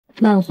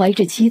满怀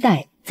着期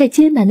待，在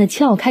艰难地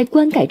撬开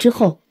棺盖之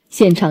后，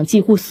现场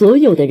几乎所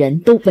有的人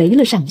都围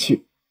了上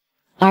去，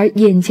而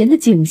眼前的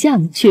景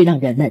象却让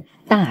人们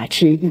大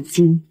吃一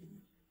惊。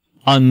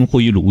安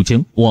徽庐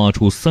江挖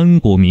出三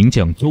国名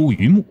将周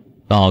瑜墓，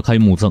打开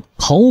墓葬，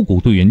考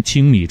古队员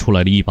清理出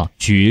来了一把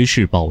绝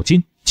世宝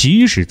剑，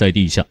即使在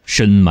地下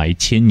深埋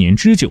千年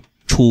之久，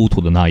出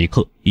土的那一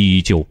刻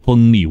依旧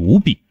锋利无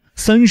比。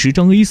30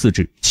张 A4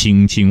 纸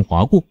轻轻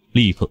划过，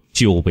立刻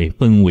就被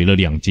分为了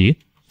2截。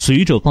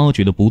随着发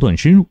掘的不断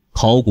深入，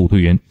考古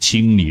队员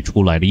清理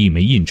出来了一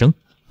枚印章。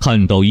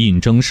看到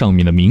印章上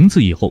面的名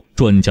字以后，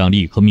专家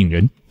立刻命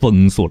人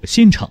封锁了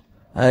现场。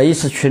一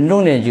时群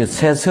众呢就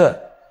猜测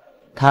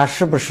他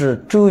是不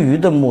是周瑜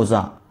的墓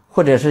葬，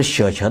或者是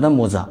小乔的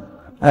墓葬。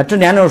这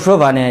2种说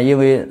法呢，因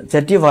为在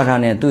地方上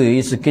呢都有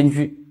一丝根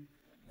据。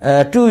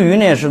周瑜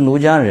呢是庐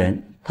江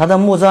人，他的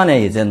墓葬呢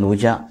也在庐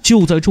江。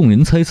就在众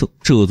人猜测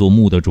这座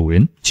墓的主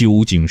人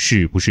究竟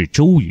是不是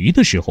周瑜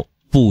的时候，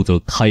负责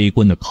开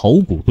棺的考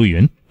古队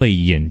员被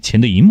眼前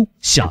的一幕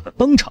吓得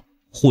当场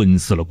昏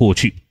死了过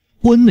去。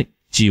棺内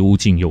究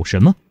竟有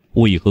什么？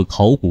为何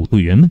考古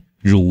队员们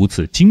如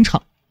此惊诧？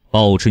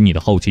保持你的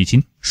好奇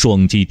心，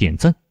双击点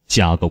赞，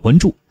加个关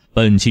注。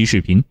本期视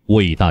频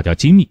为大家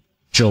揭秘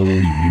周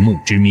瑜墓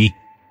之谜。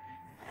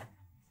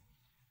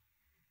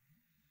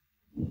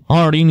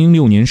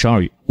2006年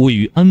12月，位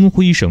于安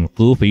徽省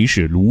合肥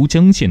市庐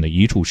江县的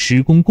一处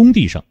施工工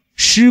地上，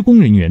施工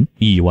人员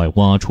意外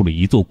挖出了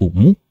一座古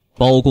墓。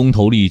包工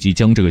头立即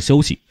将这个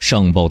消息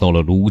上报到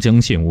了庐江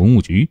县文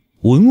物局，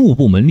文物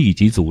部门立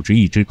即组织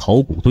一支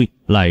考古队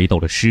来到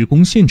了施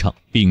工现场，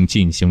并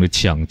进行了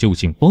抢救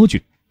性挖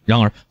掘。然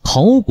而，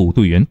考古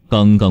队员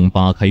刚刚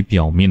扒开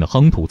表面的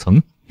夯土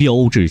层，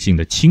标志性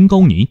的青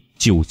膏泥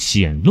就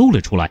显露了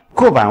出来。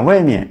锅板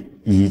外面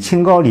以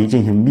青膏泥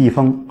进行密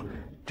封，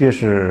这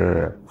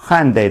是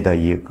汉代的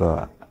一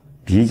个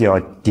比较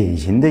典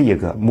型的一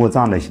个墓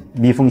葬的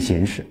密封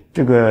形式。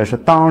这个是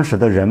当时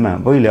的人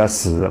们为了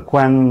使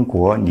棺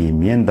椁里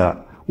面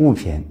的物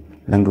品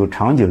能够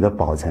长久的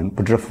保存，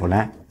不致腐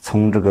烂，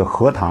从这个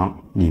荷塘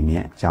里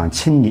面将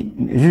青泥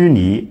淤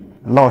泥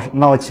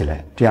捞起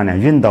来，这样呢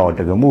运到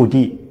这个墓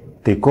地，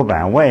对锅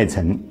板外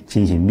层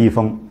进行密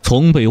封。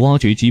从被挖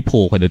掘机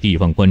破坏的地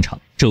方观察，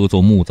这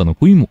座墓葬的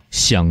规模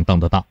相当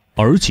的大，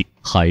而且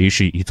还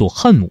是一座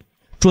汉墓。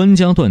专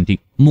家断定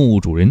墓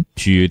主人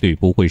绝对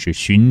不会是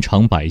寻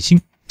常百姓，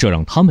这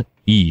让他们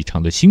异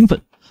常的兴奋。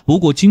不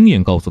过经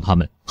验告诉他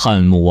们，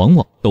汉墓往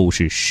往都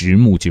是10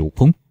墓9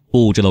空，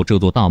不知道这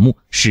座大墓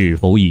是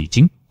否已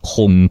经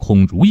空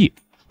空如也。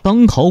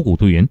当考古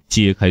队员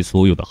揭开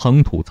所有的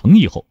夯土层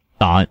以后，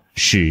答案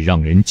是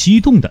让人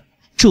激动的。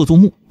这座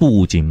墓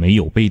不仅没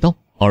有被盗，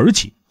而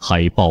且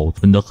还保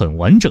存得很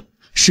完整，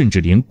甚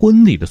至连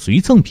棺内的随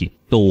葬品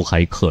都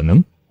还可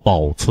能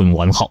保存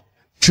完好。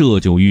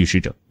这就预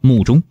示着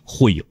墓中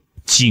会有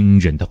惊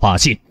人的发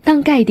现。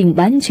当盖顶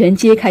完全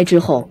揭开之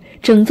后，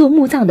整座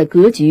墓葬的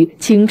格局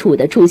清楚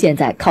地出现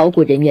在考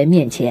古人员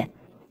面前。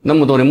那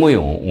么多的墓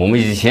俑，我们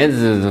以前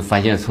是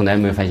发现，从来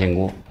没发现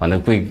过。反正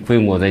规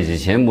模在以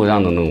前墓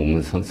葬当中，我们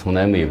从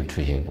来没有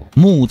出现过。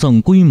墓葬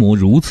规模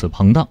如此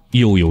庞大，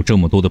又有这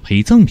么多的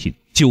陪葬品，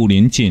就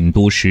连见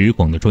多识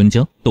广的专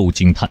家都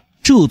惊叹：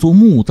这座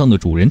墓葬的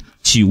主人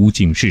究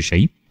竟是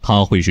谁？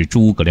他会是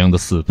诸葛亮的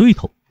死对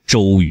头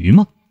周瑜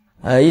吗？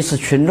一时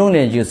群众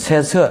呢就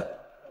猜测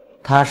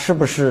他是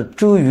不是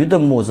周瑜的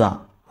墓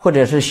葬，或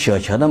者是小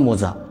乔的墓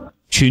葬。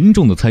群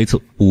众的猜测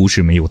不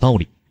是没有道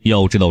理。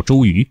要知道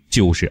周瑜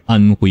就是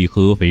安徽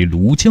合肥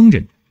庐江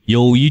人，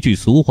有一句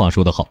俗话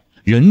说得好，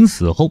人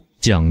死后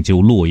讲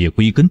究落叶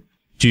归根。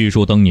据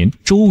说当年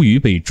周瑜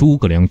被诸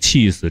葛亮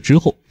气死之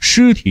后，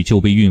尸体就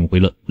被运回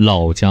了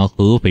老家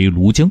合肥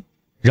庐江。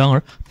然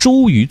而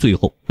周瑜最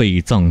后被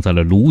葬在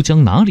了庐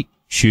江哪里？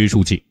学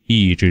术界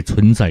一直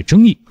存在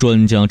争议。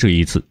专家这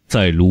一次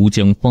在庐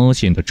江发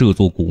现的这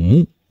座古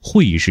墓，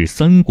会是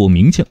三国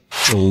名将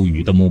周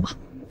瑜的墓吗？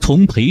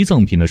从陪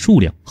葬品的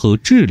数量和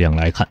质量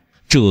来看，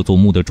这座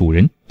墓的主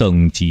人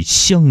等级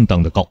相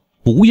当的高，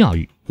不亚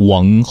于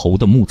王侯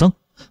的墓葬。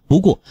不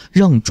过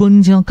让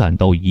专家感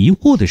到疑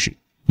惑的是，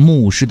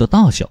墓室的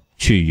大小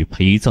却与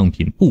陪葬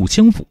品不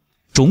相符，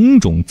种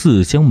种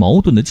自相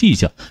矛盾的迹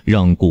象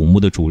让古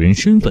墓的主人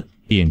身份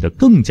变得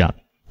更加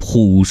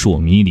扑朔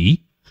迷离。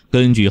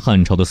根据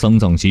汉朝的丧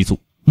葬习俗，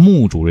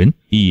墓主人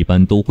一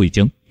般都会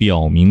将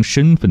表明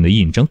身份的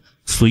印章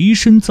随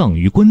身葬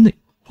于棺内，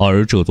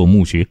而这座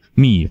墓穴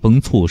密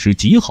封措施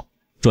极好。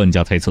专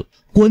家猜测，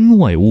棺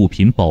外物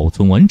品保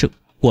存完整，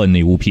棺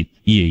内物品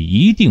也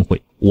一定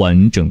会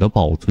完整的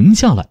保存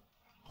下来。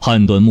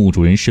判断墓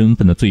主人身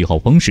份的最好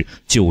方式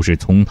就是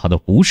从他的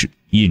服饰、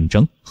印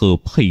章和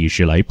配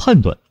饰来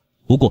判断。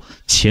不过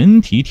前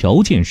提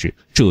条件是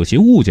这些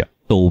物件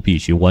都必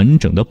须完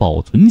整的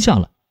保存下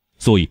来，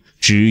所以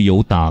只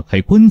有打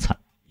开棺材，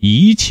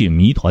一切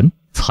谜团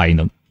才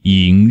能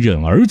迎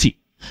刃而解。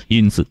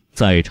因此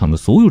在场的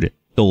所有人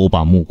都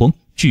把目光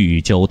聚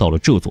焦到了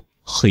这座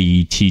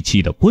黑漆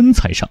漆的棺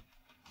材上。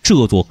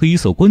这座黑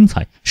色棺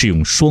材是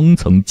用双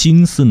层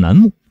金丝楠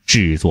木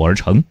制作而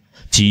成，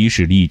即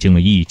使历经了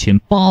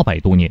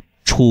1800多年，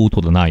出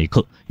土的那一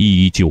刻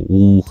依旧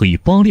乌黑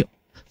发亮。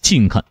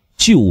近看，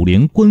就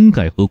连棺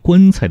盖和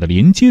棺材的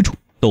连接处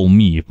都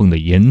密封的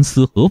严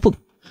丝合缝。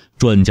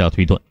专家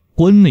推断，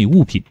棺内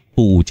物品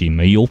不仅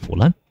没有腐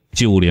烂，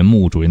就连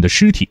墓主人的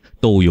尸体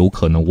都有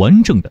可能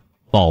完整的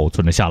保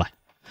存了下来。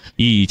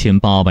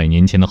1800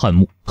年前的汉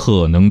墓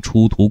可能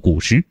出土古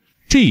尸，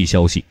这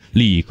消息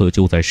立刻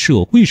就在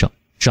社会上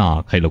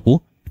炸开了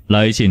锅。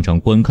来现场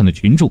观看的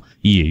群众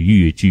也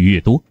越聚越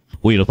多。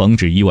为了防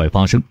止意外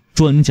发生，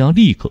专家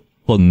立刻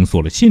封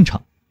锁了现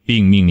场，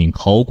并命令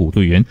考古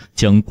队员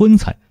将棺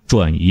材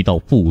转移到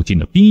附近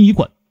的殡仪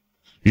馆。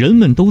人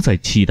们都在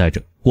期待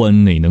着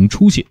棺内能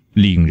出现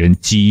令人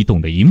激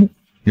动的一幕。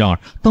然而，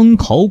当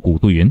考古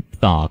队员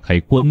打开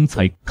棺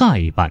材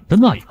盖板的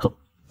那一刻，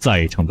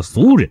在场的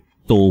所有人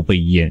都被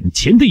眼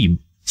前的一幕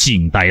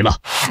惊呆了。